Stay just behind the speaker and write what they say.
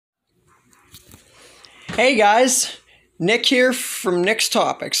Hey guys, Nick here from Nick's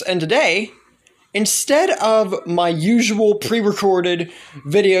Topics, and today, instead of my usual pre-recorded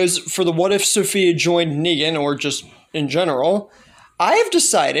videos for the What If Sophia Joined Negan, or just in general, I have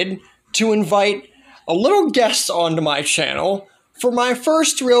decided to invite a little guest onto my channel for my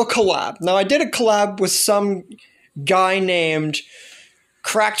first real collab. Now, I did a collab with some guy named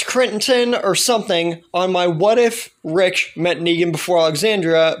Cracked Crinton or something on my What If Rick Met Negan Before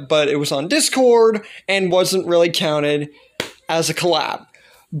Alexandria, but it was on Discord and wasn't really counted as a collab.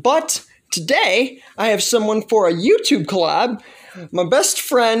 But today, I have someone for a YouTube collab, my best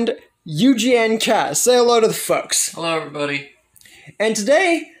friend, UGN Kaz. Say hello to the folks. Hello, everybody. And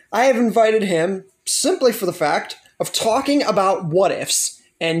today, I have invited him simply for the fact of talking about what ifs,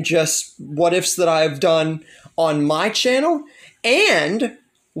 and just what ifs that I've done on my channel, and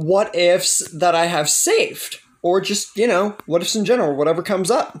what ifs that I have saved. Or just, what ifs in general, whatever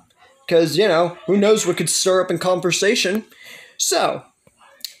comes up. Because, who knows what could stir up in conversation. So,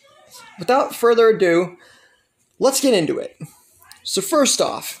 without further ado, let's get into it. So first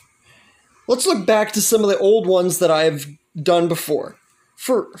off, let's look back to some of the old ones that I've done before.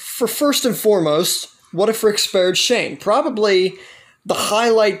 For first and foremost, what if Rick spared Shane? Probably the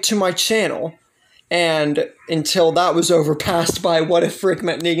highlight to my channel. And until that was overpassed by What If Rick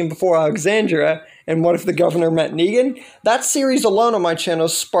Met Negan Before Alexandria and What If the Governor Met Negan, that series alone on my channel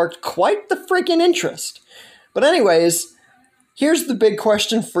sparked quite the freaking interest. But anyways, here's the big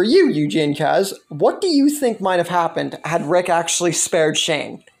question for you, UGN Kaz. What do you think might have happened had Rick actually spared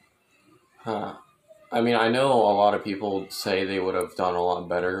Shane? I mean, I know a lot of people say they would have done a lot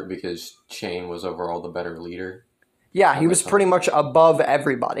better because Shane was overall the better leader. Yeah, he was pretty much above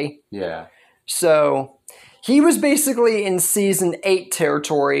everybody. Yeah. So, he was basically in Season 8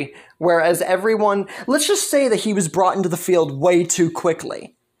 territory, whereas everyone... Let's just say that he was brought into the field way too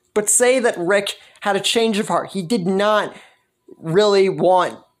quickly. But say that Rick had a change of heart. He did not really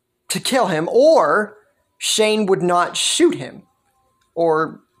want to kill him, or Shane would not shoot him.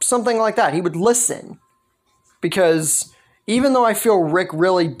 Or something like that. He would listen. Because even though I feel Rick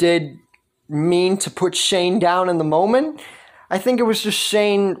really did mean to put Shane down in the moment... I think it was just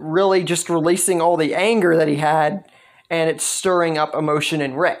Shane really just releasing all the anger that he had, and it's stirring up emotion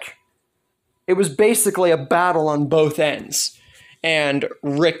in Rick. It was basically a battle on both ends, and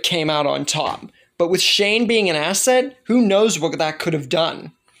Rick came out on top. But with Shane being an asset, who knows what that could have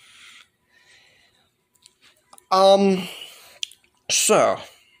done. I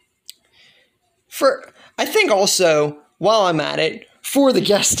think also, while I'm at it, for the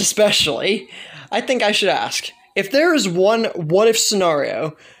guest especially, I think I should ask, if there is one what-if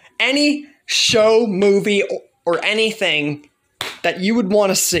scenario, any show, movie, or anything that you would want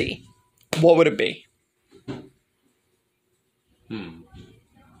to see, what would it be?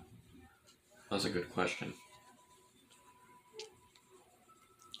 That's a good question.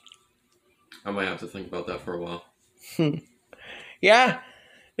 I might have to think about that for a while. Yeah,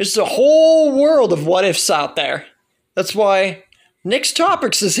 there's a whole world of what-ifs out there. That's why Nick's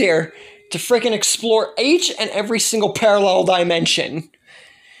Topics is here to freaking explore each and every single parallel dimension.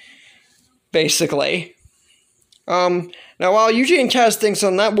 Basically. Now, while UGN Kaz thinks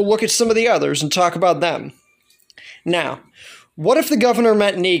on that, we'll look at some of the others and talk about them. Now, What If the Governor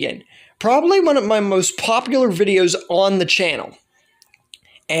Met Negan? Probably one of my most popular videos on the channel.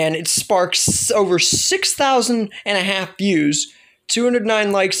 And it sparks over 6,500 views,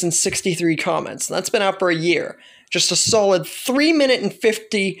 209 likes, and 63 comments. And that's been out for a year. Just a solid 3-minute and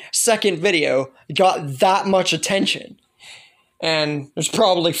 50-second video got that much attention. And there's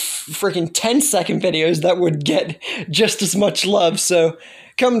probably freaking 10-second videos that would get just as much love. So,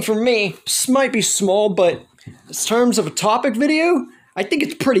 coming from me, this might be small, but in terms of a topic video, I think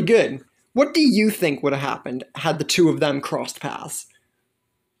it's pretty good. What do you think would have happened had the two of them crossed paths?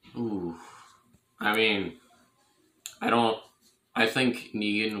 Ooh. I mean, I think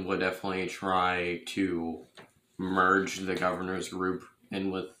Negan would definitely try to merge the governor's group in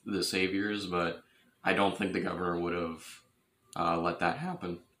with the saviors, but I don't think the governor would have let that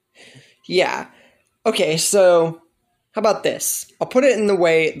happen. Yeah. Okay, so how about this? I'll put it in the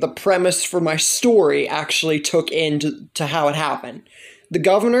way the premise for my story actually took into how it happened. The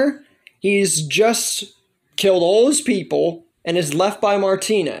governor, he's just killed all his people and is left by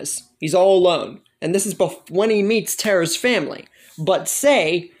Martinez. He's all alone. And this is when he meets Tara's family. But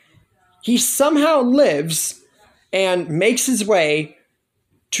say he somehow lives and makes his way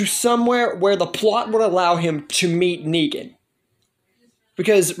to somewhere where the plot would allow him to meet Negan.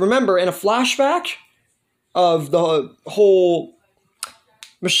 Because, remember, in a flashback of the whole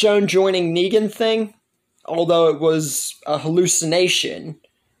Michonne joining Negan thing, although it was a hallucination,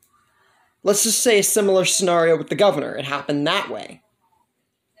 let's just say a similar scenario with the governor. It happened that way.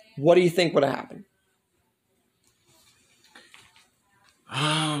 What do you think would have happened?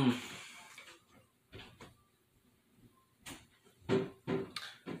 I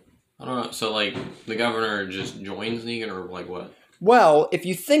don't know. So, like, the governor just joins Negan, or like what? Well, if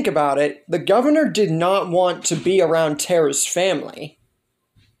you think about it, the governor did not want to be around Tara's family.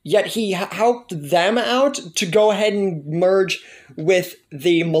 Yet he helped them out to go ahead and merge with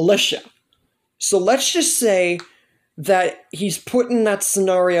the militia. So let's just say that he's put in that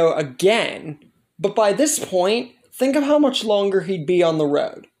scenario again. But by this point, think of how much longer he'd be on the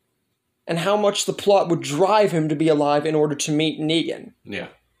road. And how much the plot would drive him to be alive in order to meet Negan. Yeah.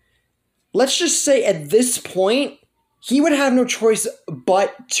 Let's just say at this point, he would have no choice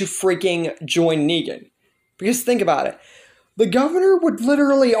but to freaking join Negan. Because think about it. The governor would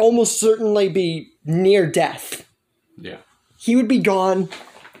literally almost certainly be near death. Yeah. He would be gone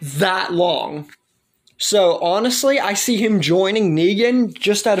that long. So honestly, I see him joining Negan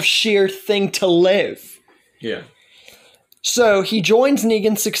just out of sheer thing to live. Yeah. So he joins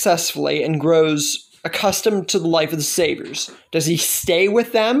Negan successfully and grows accustomed to the life of the Saviors. Does he stay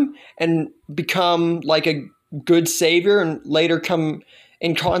with them and become like a good savior and later come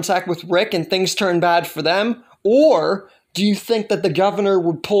in contact with Rick and things turn bad for them? Or do you think that the governor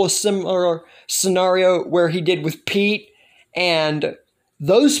would pull a similar scenario where he did with Pete and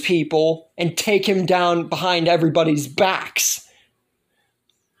those people and take him down behind everybody's backs?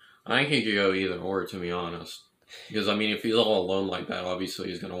 I think he could go either or, to be honest. Because, I mean, if he's all alone like that, obviously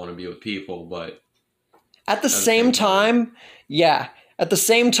he's going to want to be with people, but... At the same time, yeah. At the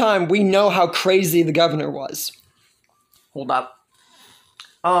same time, we know how crazy the governor was. Hold up.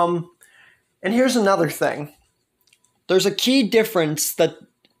 And here's another thing. There's a key difference that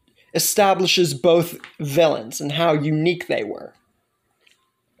establishes both villains and how unique they were.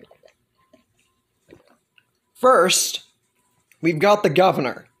 First, we've got the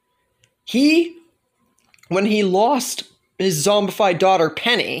governor. When he lost his zombified daughter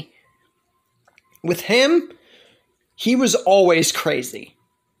Penny, with him, he was always crazy.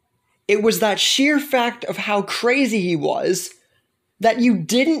 It was that sheer fact of how crazy he was that you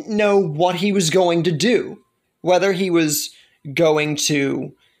didn't know what he was going to do. Whether he was going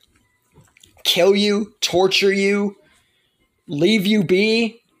to kill you, torture you, leave you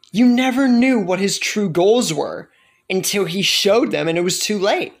be. You never knew what his true goals were until he showed them and it was too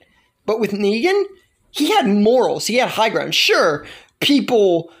late. But with Negan, he had morals. He had high ground. Sure,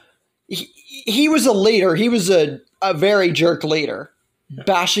 people... He was a leader. He was a very jerk leader. Yeah.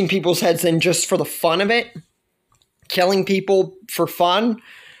 Bashing people's heads in just for the fun of it. Killing people for fun.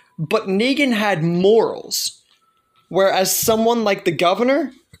 But Negan had morals. Whereas someone like the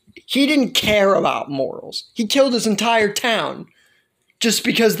governor, he didn't care about morals. He killed his entire town just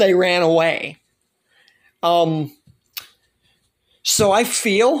because they ran away. So I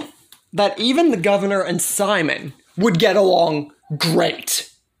feel that even the governor and Simon would get along great.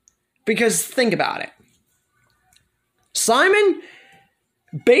 Because think about it. Simon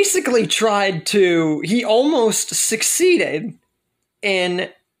basically he almost succeeded in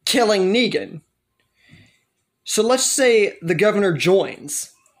killing Negan. So let's say the governor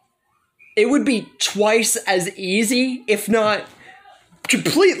joins. It would be twice as easy, if not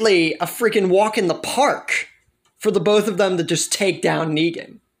completely a freaking walk in the park, for the both of them to just take down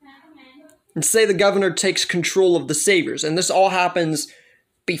Negan. And say the governor takes control of the Saviors, and this all happens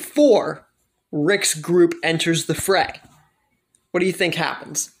before Rick's group enters the fray. What do you think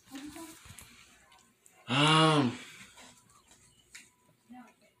happens? I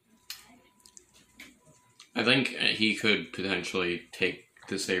think he could potentially take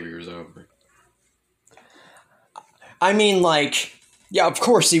the Saviors over. I mean, like, yeah, of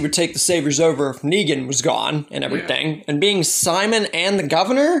course he would take the Saviors over if Negan was gone and everything. Yeah. And being Simon and the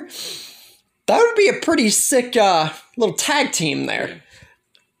governor, that would be a pretty sick little tag team there. Yeah.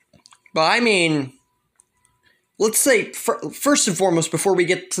 But I mean, let's say, first and foremost, before we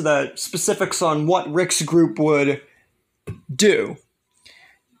get to the specifics on what Rick's group would do,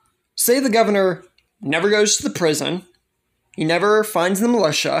 say the governor never goes to the prison, he never finds the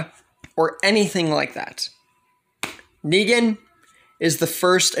militia, or anything like that. Negan is the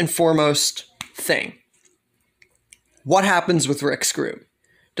first and foremost thing. What happens with Rick's group?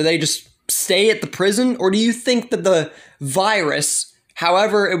 Do they just stay at the prison, or do you think that the virus,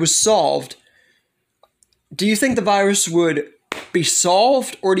 however it was solved, do you think the virus would be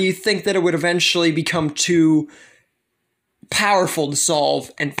solved, or do you think that it would eventually become too powerful to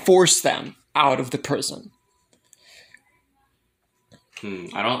solve and force them out of the prison?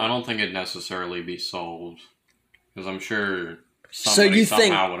 I don't think it'd necessarily be solved, because I'm sure somebody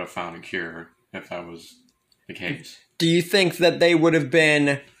somehow would have found a cure if that was the case. Do you think that they would have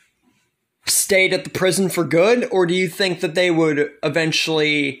been stayed at the prison for good, or do you think that they would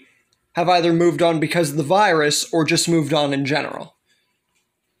eventually have either moved on because of the virus or just moved on in general?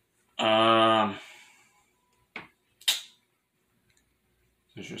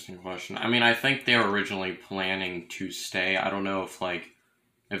 Interesting question. I mean, I think they were originally planning to stay. I don't know if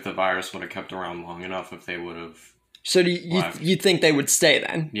the virus would have kept around long enough, if they would have. So do you think they would stay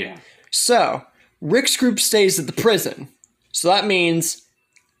then? Yeah. So Rick's group stays at the prison. So that means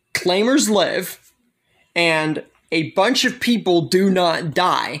claimers live and a bunch of people do not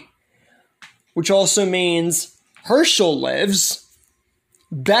die, which also means Herschel lives,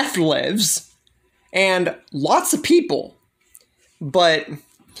 Beth lives, and lots of people. But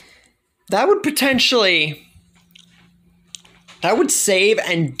that would save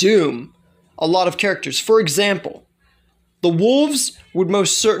and doom a lot of characters. For example, the wolves would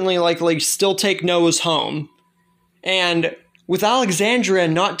most certainly likely still take Noah's home. And with Alexandria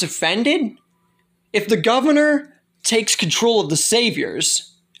not defended, if the governor takes control of the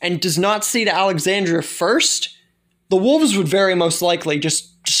saviors and does not see to Alexandria first, the wolves would very most likely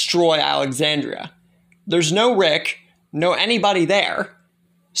just destroy Alexandria. There's no Rick, no anybody there,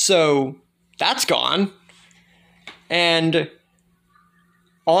 so that's gone. And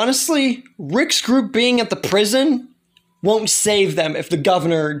honestly, Rick's group being at the prison won't save them if the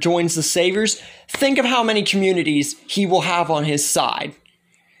governor joins the saviors. Think of how many communities he will have on his side.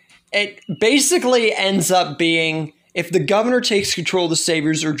 It basically ends up being, if the governor takes control of the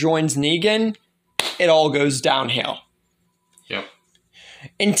saviors or joins Negan, it all goes downhill. Yep.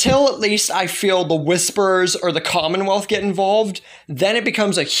 Until at least I feel the Whisperers or the Commonwealth get involved, then it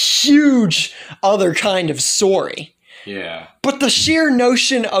becomes a huge other kind of story. Yeah. But the sheer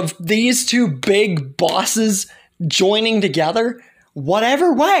notion of these two big bosses joining together,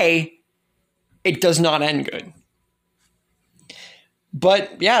 whatever way, it does not end good.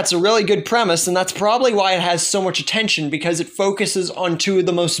 But yeah, it's a really good premise, and that's probably why it has so much attention, because it focuses on two of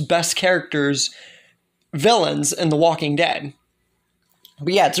the most best villains in The Walking Dead.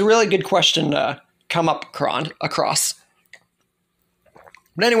 But yeah, it's a really good question to come up across.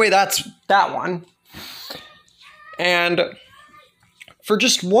 But anyway, that's that one. And for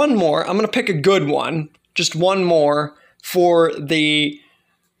just one more, I'm going to pick a good one. Just one more for the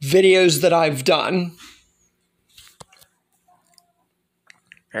videos that I've done.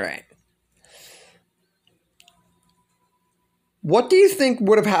 All right. What do you think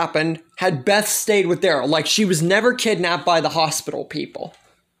would have happened had Beth stayed with Daryl? Like, she was never kidnapped by the hospital people.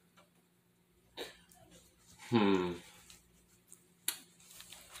 Good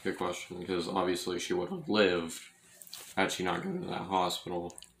question, because obviously she would have lived had she not gone to that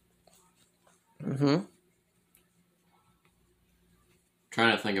hospital.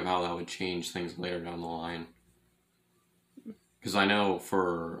 Trying to think of how that would change things later down the line. Because I know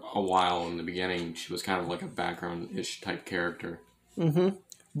for a while in the beginning, she was kind of like a background-ish type character.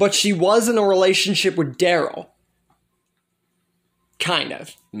 But she was in a relationship with Daryl. Kind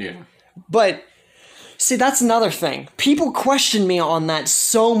of. Yeah. But, see, that's another thing. People question me on that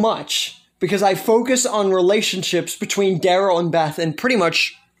so much because I focus on relationships between Daryl and Beth in pretty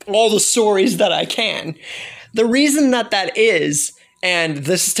much all the stories that I can. The reason that is, and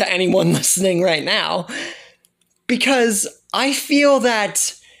this is to anyone listening right now, because I feel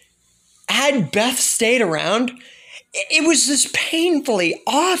that had Beth stayed around, it was just painfully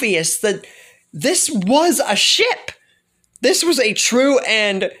obvious that this was a ship. This was a true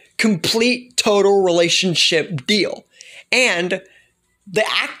and complete total relationship deal. And the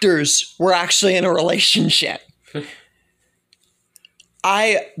actors were actually in a relationship.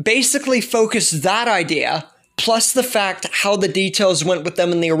 I basically focused that idea, plus the fact how the details went with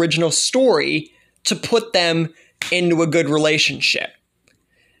them in the original story, to put them into a good relationship.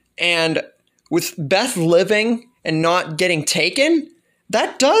 And with Beth living and not getting taken,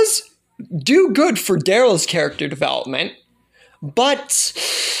 that does do good for Daryl's character development, but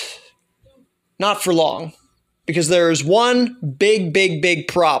not for long, because there's one big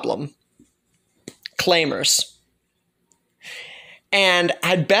problem. Claimers. And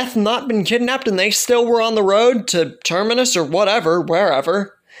had Beth not been kidnapped and they still were on the road to Terminus or whatever,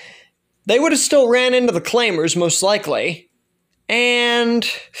 wherever, they would have still ran into the Claimers, most likely. And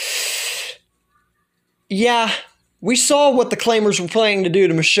yeah, we saw what the Claimers were planning to do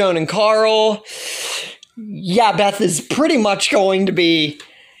to Michonne and Carl. Yeah, Beth is pretty much going to be...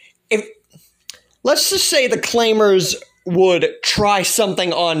 let's just say the Claimers would try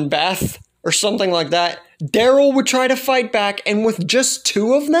something on Beth or something like that. Daryl would try to fight back, and with just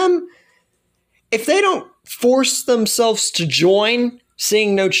two of them, if they don't force themselves to join,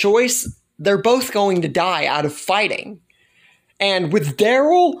 seeing no choice, they're both going to die out of fighting. And with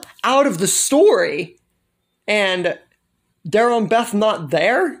Daryl out of the story, and Daryl and Beth not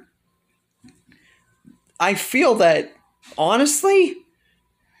there, I feel that, honestly,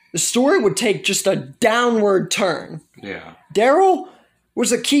 the story would take just a downward turn. Yeah. Daryl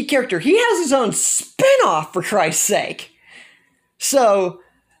was a key character. He has his own spin-off, for Christ's sake. So,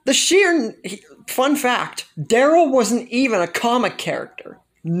 fun fact, Daryl wasn't even a comic character,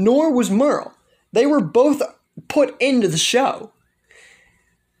 nor was Merle. They were both put into the show.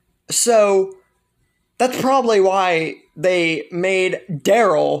 So, that's probably why they made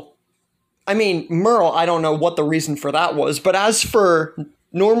Daryl... I mean, Merle, I don't know what the reason for that was, but as for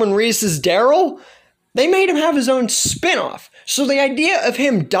Norman Reedus' Daryl, they made him have his own spin-off. So the idea of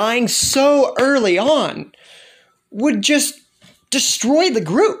him dying so early on would just destroy the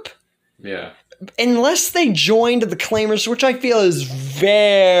group. Yeah. Unless they joined the Claimers, which I feel is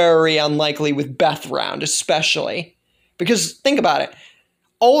very unlikely with Beth around, especially. Because, think about it.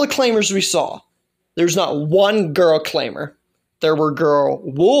 All the Claimers we saw, there's not one girl Claimer. There were girl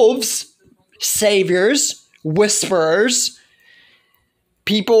wolves, saviors, whisperers,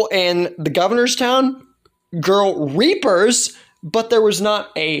 people in the governor's town, girl reapers, but there was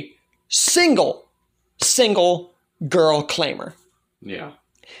not a single girl Claimer. Yeah.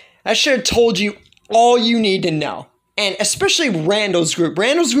 I should have told you all you need to know. And especially Randall's group.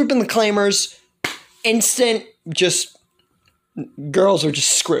 Randall's group and the Claimers, instant, just, girls are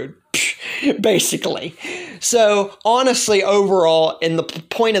just screwed. Basically. So, honestly, overall, in the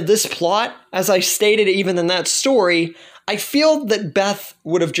point of this plot, as I stated even in that story, I feel that Beth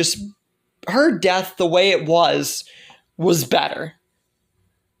would have just... her death, the way it was better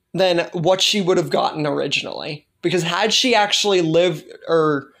than what she would have gotten originally. Because had she actually lived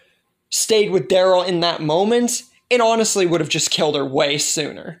or stayed with Daryl in that moment, it honestly would have just killed her way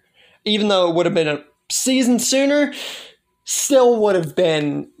sooner. Even though it would have been a season sooner, still would have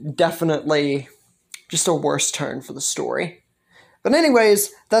been definitely just a worse turn for the story. But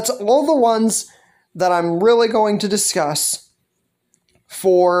anyways, that's all the ones that I'm really going to discuss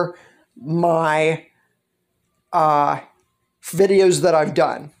for my videos that I've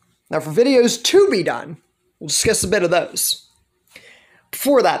done. Now for videos to be done, we'll discuss a bit of those.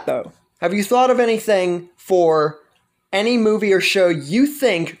 Before that though, have you thought of anything for any movie or show you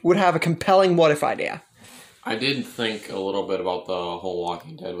think would have a compelling what-if idea? I did think a little bit about the whole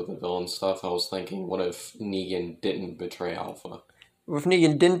Walking Dead with the villain stuff. I was thinking, what if Negan didn't betray Alpha? If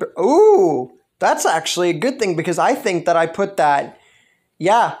Negan didn't... Ooh, that's actually a good thing, because I think that I put that...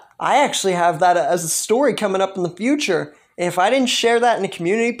 Yeah, I actually have that as a story coming up in the future. And if I didn't share that in a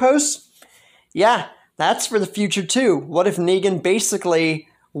community post, yeah, that's for the future too. What if Negan basically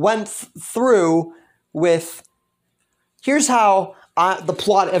went through with... Here's how the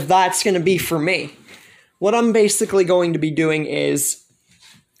plot of that's going to be for me. What I'm basically going to be doing is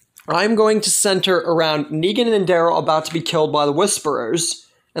I'm going to center around Negan and Daryl about to be killed by the Whisperers,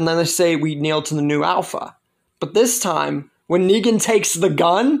 and then they say we kneel to the new Alpha. But this time, when Negan takes the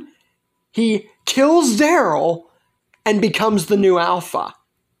gun, he kills Daryl and becomes the new Alpha.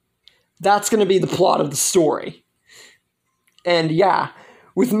 That's going to be the plot of the story. And yeah,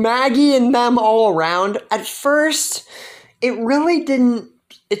 with Maggie and them all around, at first, it really didn't...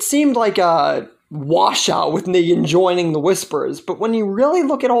 It seemed like a washout with Negan joining the Whisperers, but when you really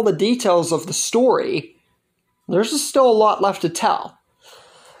look at all the details of the story, there's still a lot left to tell.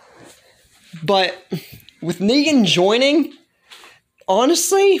 But with Negan joining,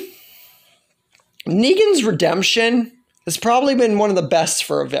 honestly, Negan's redemption has probably been one of the best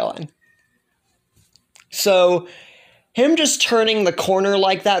for a villain. So, him just turning the corner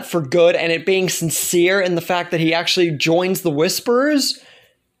like that for good and it being sincere in the fact that he actually joins the Whisperers,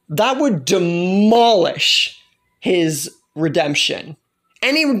 that would demolish his redemption.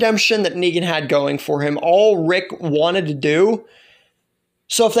 Any redemption that Negan had going for him, all Rick wanted to do.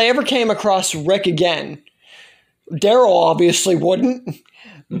 So if they ever came across Rick again, Daryl obviously wouldn't,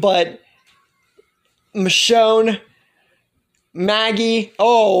 but Michonne, Maggie,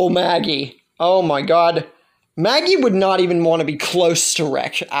 oh my god. Maggie would not even want to be close to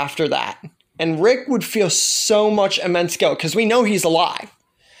Rick after that. And Rick would feel so much immense guilt, because we know he's alive.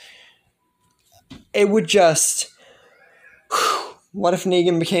 It would just... What if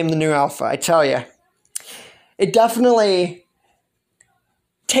Negan became the new Alpha? I tell you. It definitely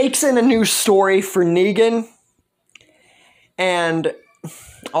takes in a new story for Negan. And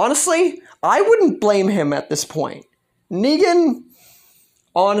honestly, I wouldn't blame him at this point. Negan,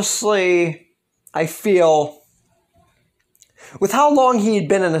 honestly, I feel... With how long he had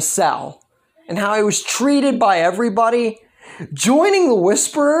been in a cell, and how he was treated by everybody, joining the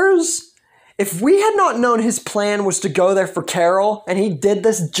Whisperers, if we had not known his plan was to go there for Carol, and he did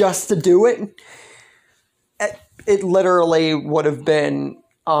this just to do it, it literally would have been,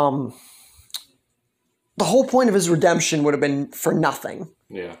 the whole point of his redemption would have been for nothing.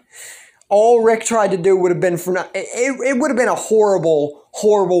 Yeah. All Rick tried to do would have been for nothing. It would have been a horrible,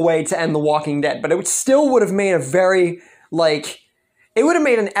 horrible way to end The Walking Dead, but it still would have made a very, like, it would have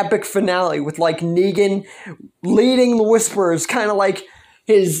made an epic finale with, like, Negan leading the Whisperers, kind of like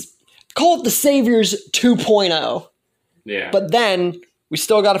his, call it the Saviors 2.0. Yeah. But then, we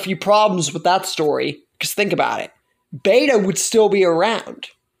still got a few problems with that story, because think about it. Beta would still be around.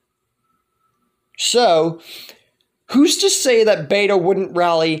 So, who's to say that Beta wouldn't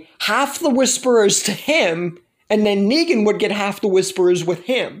rally half the Whisperers to him, and then Negan would get half the Whisperers with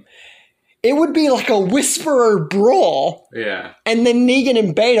him? It would be like a Whisperer brawl. Yeah. And then Negan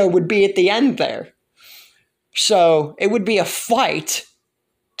and Beta would be at the end there. So, it would be a fight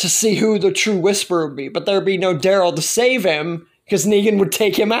to see who the true Whisperer would be. But there'd be no Daryl to save him, because Negan would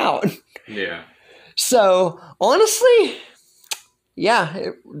take him out. Yeah. So, honestly,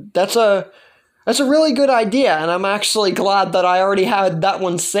 yeah, that's a really good idea, and I'm actually glad that I already had that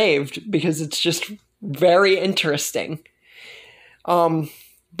one saved, because it's just very interesting.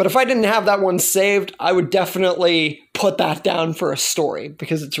 But if I didn't have that one saved, I would definitely put that down for a story,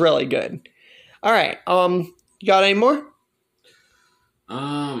 because it's really good. All right, you got any more?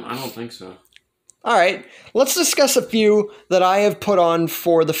 I don't think so. All right, let's discuss a few that I have put on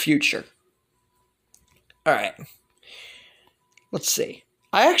for the future. All right, let's see.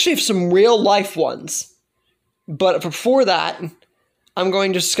 I actually have some real-life ones, but before that, I'm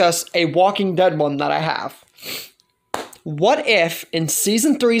going to discuss a Walking Dead one that I have. What if, in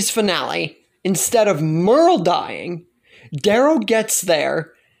Season 3's finale, instead of Merle dying, Daryl gets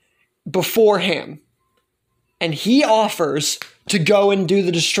there before him, and he offers to go and do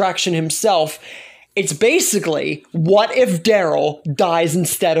the distraction himself? It's basically, what if Daryl dies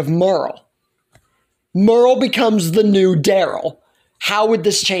instead of Merle? Merle becomes the new Daryl. How would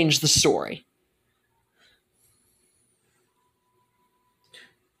this change the story?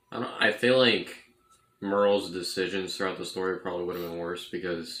 I feel like Merle's decisions throughout the story probably would have been worse,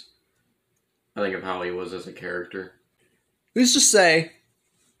 because I think of how he was as a character. Who's to say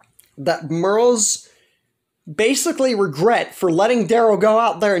that Merle's basically regret for letting Daryl go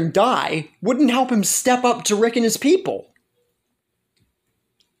out there and die wouldn't help him step up to Rick and his people?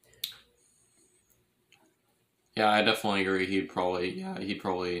 Yeah, I definitely agree. He'd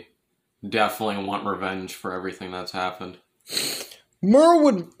probably definitely want revenge for everything that's happened. Merle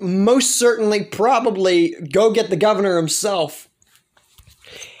would most certainly probably go get the governor himself.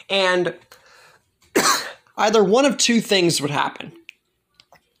 And either one of two things would happen.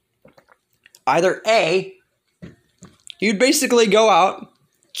 Either A, you'd basically go out,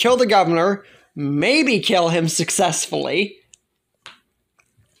 kill the governor, maybe kill him successfully,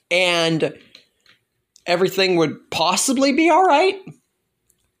 and everything would possibly be all right.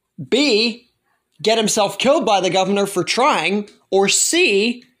 B, get himself killed by the governor for trying. Or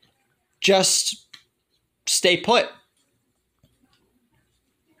C, just stay put.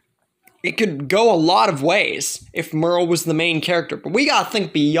 It could go a lot of ways if Merle was the main character. But we gotta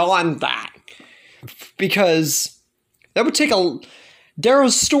think beyond that. Because that would take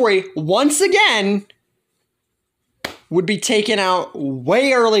Daryl's story, once again, would be taken out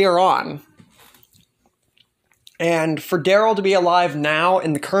way earlier on. And for Daryl to be alive now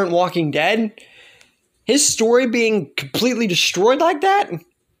in the current Walking Dead, his story being completely destroyed like that,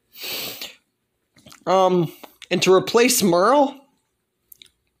 and to replace Merle,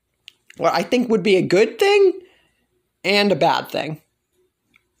 what I think would be a good thing and a bad thing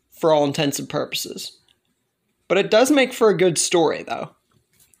for all intents and purposes. But it does make for a good story, though.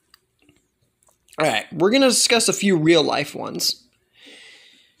 Alright, we're going to discuss a few real-life ones.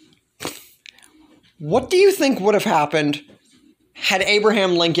 What do you think would have happened had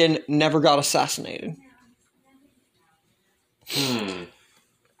Abraham Lincoln never got assassinated?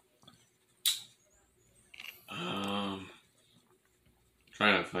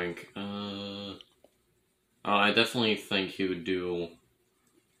 Trying to think. I definitely think he would do.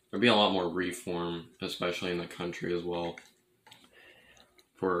 There'd be a lot more reform, especially in the country as well,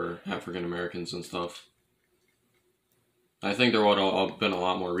 for African Americans and stuff. I think there would have been a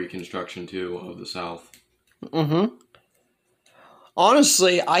lot more reconstruction, too, of the South. Mm-hmm.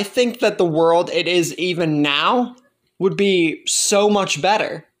 Honestly, I think that the world it is even now would be so much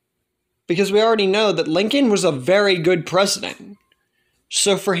better. Because we already know that Lincoln was a very good president.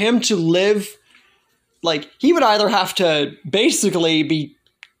 So for him to live, like, he would either have to basically be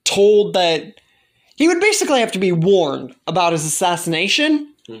told that he would basically have to be warned about his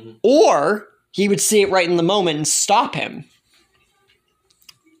assassination, or he would see it right in the moment and stop him.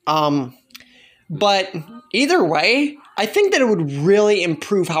 But either way, I think that it would really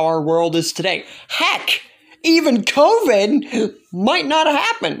improve how our world is today. Heck, even COVID might not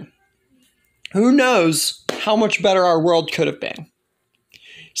happen. Who knows how much better our world could have been.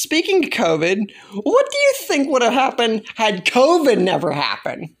 Speaking of COVID, what do you think would have happened had COVID never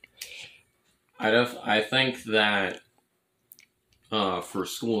happened? I think that for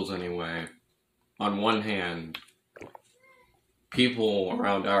schools anyway, on one hand, people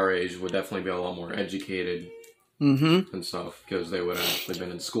around our age would definitely be a lot more educated and stuff because they would have actually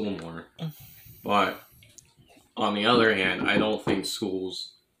been in school more. But on the other hand, I don't think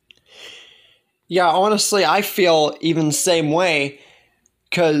schools... Yeah, honestly, I feel even the same way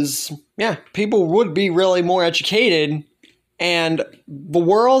because, yeah, people would be really more educated and the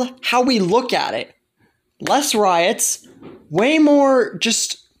world, how we look at it, less riots, way more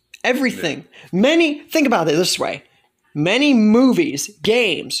just everything. Yeah. Think about it this way. Many movies,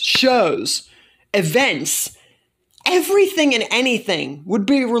 games, shows, events, everything and anything would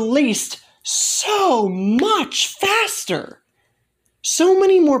be released so much faster. So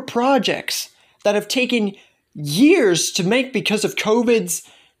many more projects that have taken years to make because of COVID's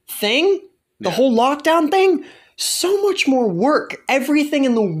thing, the whole lockdown thing, so much more work. Everything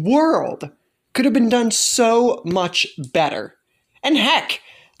in the world could have been done so much better. And heck,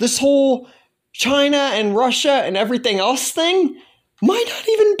 this whole China and Russia and everything else thing might not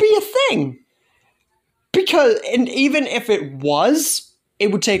even be a thing. And even if it was,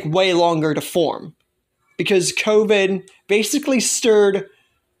 it would take way longer to form. Because COVID basically stirred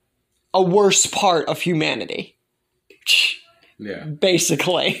a worse part of humanity. Yeah.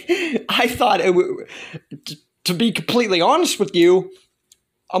 Basically. I thought it would, to be completely honest with you,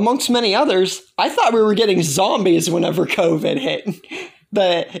 amongst many others, I thought we were getting zombies whenever COVID hit.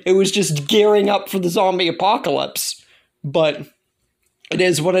 That it was just gearing up for the zombie apocalypse. But it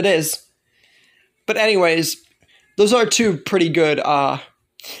is what it is. But anyways, those are two pretty good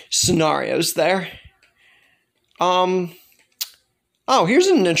scenarios there. Oh, here's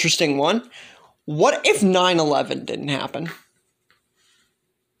an interesting one. What if 9/11 didn't happen?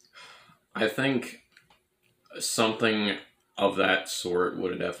 I think something of that sort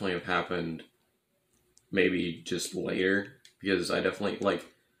would definitely have happened maybe just later. Because I definitely, like,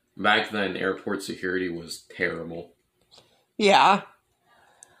 back then, airport security was terrible. Yeah.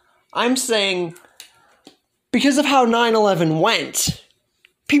 I'm saying, because of how 9/11 went,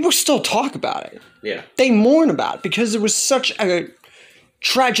 people still talk about it. Yeah. They mourn about it because it was such a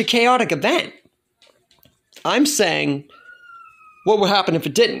tragic, chaotic event. I'm saying, what would happen if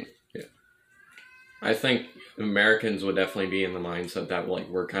it didn't? Yeah. I think Americans would definitely be in the mindset that, like,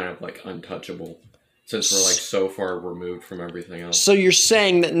 we're kind of, like, untouchable. Since we're, like, so far removed from everything else. So you're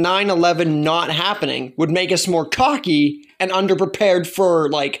saying that 9/11 not happening would make us more cocky and underprepared for,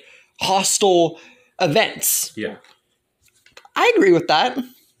 like, hostile events. Yeah. I agree with that.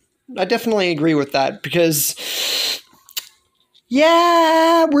 I definitely agree with that because,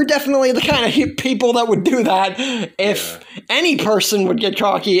 yeah, we're definitely the kind of people that would do that if any person would get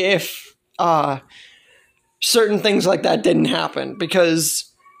cocky if certain things like that didn't happen.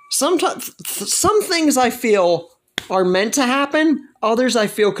 Because sometimes some things I feel are meant to happen, others I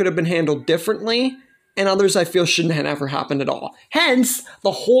feel could have been handled differently, and others I feel shouldn't have ever happened at all. Hence,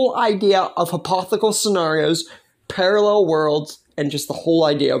 the whole idea of hypothetical scenarios, parallel worlds, and just the whole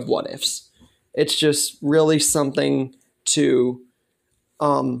idea of what ifs. It's just really something to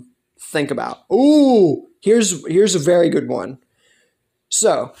think about. Ooh, here's a very good one.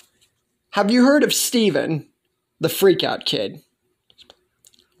 So, have you heard of Steven, the freakout kid?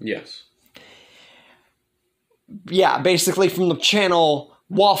 Yes. Yeah, basically from the channel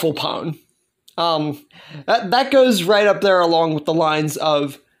Waffle Pone. That goes right up there along with the lines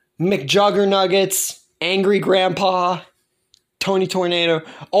of McJuggernuggets, Angry Grandpa, Tony Tornado,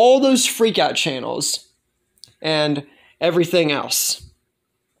 all those freakout channels, and everything else.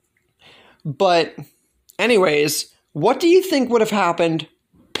 But anyways, what do you think would have happened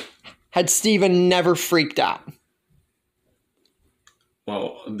had Steven never freaked out?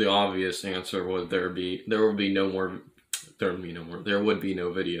 Well, the obvious answer would there would be no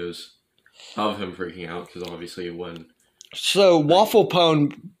videos of him freaking out because obviously it wouldn't. So Waffle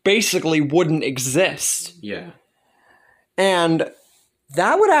Pone basically wouldn't exist. Yeah. And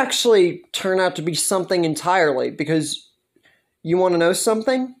that would actually turn out to be something entirely because you want to know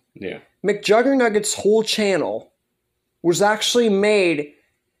something? Yeah. McJuggernuggets' whole channel was actually made.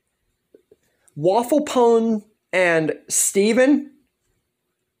 Waffle Pone and Steven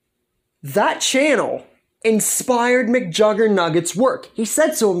that channel inspired McJuggernugget's work. He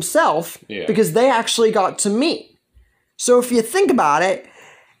said so himself because they actually got to meet. So if you think about it,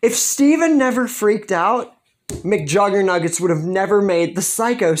 if Steven never freaked out, McJuggernuggets would have never made the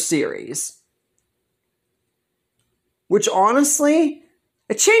Psycho series. Which honestly,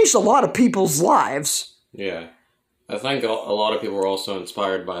 it changed a lot of people's lives. Yeah. I think a lot of people were also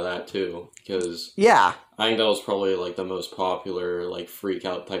inspired by that too, because yeah, I think that was probably like the most popular like freak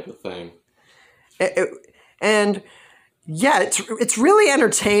out type of thing. And yeah, it's really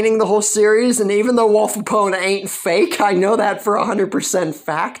entertaining, the whole series. And even though Wolf Capone ain't fake, I know that for 100%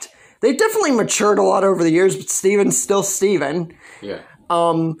 fact. They definitely matured a lot over the years, but Steven's still Steven. Yeah.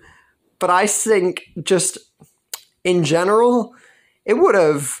 But I think just in general, it would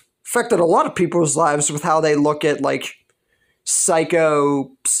have affected a lot of people's lives with how they look at like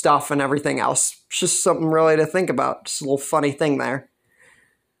Psycho stuff and everything else. It's just something really to think about. Just a little funny thing there.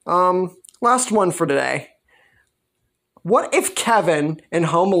 Last one for today. What if Kevin in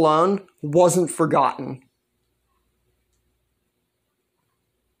Home Alone wasn't forgotten?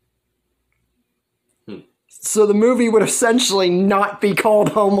 So the movie would essentially not be called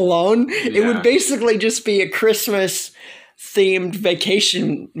Home Alone. Yeah. It would basically just be a Christmas-themed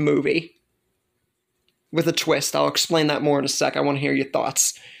vacation movie with a twist. I'll explain that more in a sec. I want to hear your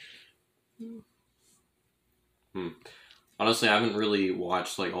thoughts. Honestly, I haven't really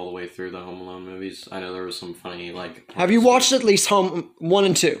watched like all the way through the Home Alone movies. I know there was some funny like... Have you watched at least Home 1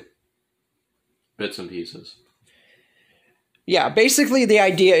 and 2? Bits and pieces. Yeah, basically the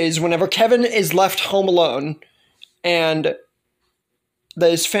idea is whenever Kevin is left home alone and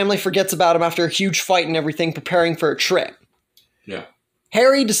his family forgets about him after a huge fight and everything, preparing for a trip. Yeah.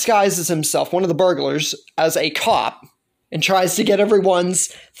 Harry disguises himself, one of the burglars, as a cop and tries to get everyone's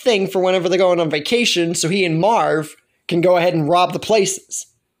thing for whenever they're going on vacation so he and Marv can go ahead and rob the places.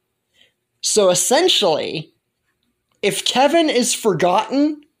 So essentially, if Kevin is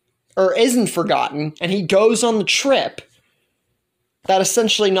forgotten or isn't forgotten and he goes on the trip, that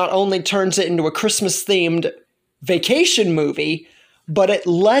essentially not only turns it into a Christmas-themed vacation movie, but it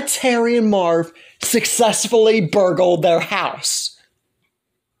lets Harry and Marv successfully burgle their house.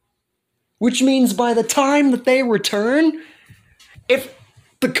 Which means by the time that they return, if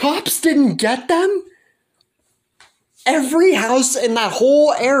the cops didn't get them, every house in that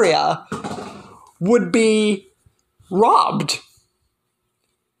whole area would be robbed.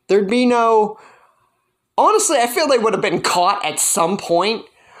 There'd be no... Honestly, I feel they would have been caught at some point,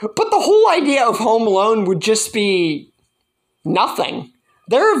 but the whole idea of Home Alone would just be nothing.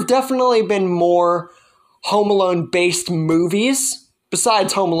 There have definitely been more Home Alone-based movies,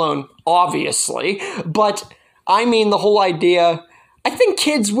 besides Home Alone, obviously, but I mean the whole idea... I think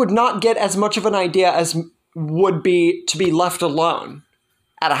kids would not get as much of an idea as would be to be left alone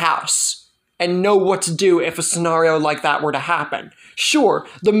at a house and know what to do if a scenario like that were to happen. Sure,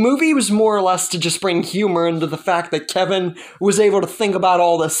 the movie was more or less to just bring humor into the fact that Kevin was able to think about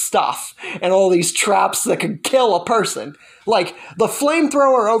all this stuff and all these traps that could kill a person. Like, the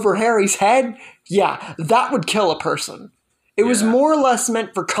flamethrower over Harry's head, yeah, that would kill a person. It was more or less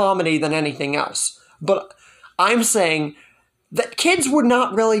meant for comedy than anything else. But I'm saying that kids would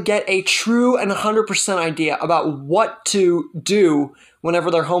not really get a true and 100% idea about what to do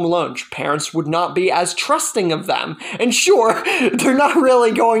whenever they're home alone. Parents would not be as trusting of them. And sure, they're not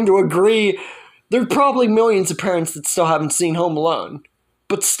really going to agree. There are probably millions of parents that still haven't seen Home Alone.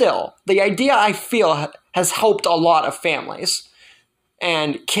 But still, the idea, I feel, has helped a lot of families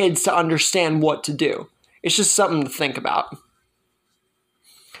and kids to understand what to do. It's just something to think about.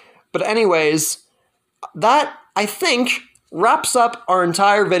 But anyways, that, I think, wraps up our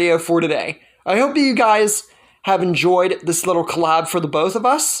entire video for today. I hope you guys have enjoyed this little collab for the both of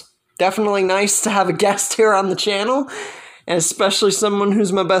us. Definitely nice to have a guest here on the channel, and especially someone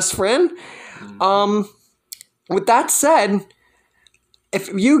who's my best friend. With that said, if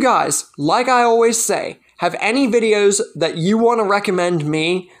you guys, like I always say, have any videos that you want to recommend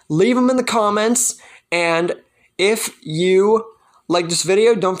me, leave them in the comments. And if you like this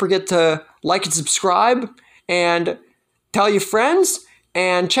video, don't forget to like and subscribe and tell your friends.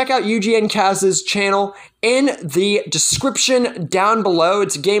 And check out UGN Kaz's channel in the description down below.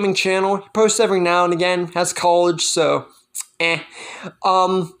 It's a gaming channel. He posts every now and again. Has college, so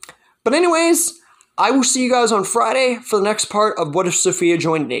But anyways, I will see you guys on Friday for the next part of What If Sophia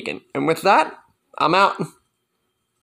Joined Negan. And with that, I'm out.